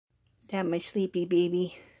that my sleepy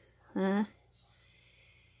baby? Huh?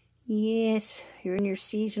 Yes, you're in your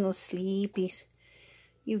seasonal sleepies.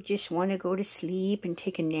 You just want to go to sleep and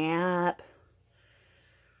take a nap.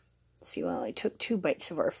 See, well, I took 2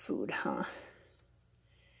 bites of our food, huh?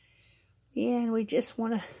 Yeah, and we just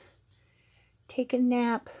want to take a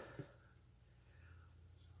nap.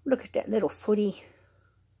 Look at that little footy.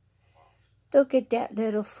 Look at that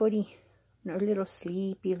little footy. Our little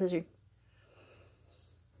sleepy lizard.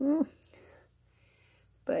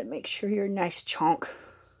 But make sure you're a nice chonk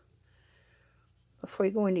before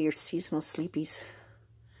you go into your seasonal sleepies.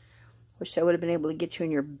 Wish I would have been able to get you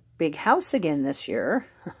in your big house again this year.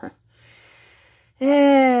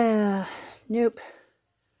 Yeah, nope.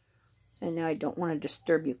 And now I don't want to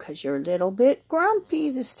disturb you because you're a little bit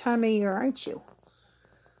grumpy this time of year, aren't you?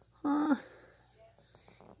 Huh?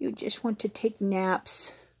 You just want to take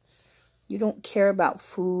naps. You don't care about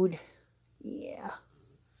food. Yeah.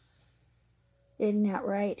 Isn't that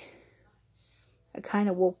right? I kind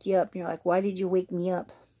of woke you up. And you're like, why did you wake me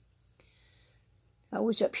up? I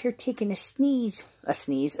was up here taking a sneeze. A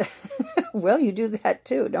sneeze? Well, you do that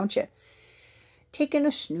too, don't you? Taking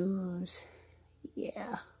a snooze.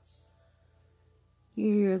 Yeah.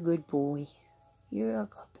 You're a good boy. You're a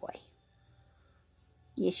good boy.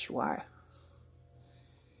 Yes, you are.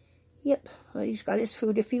 Yep. Well, he's got his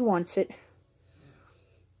food if he wants it.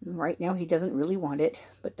 And right now, he doesn't really want it,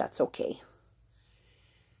 but that's okay.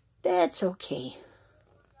 That's okay.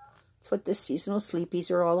 That's what the seasonal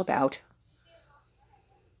sleepies are all about.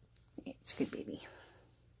 It's good, baby.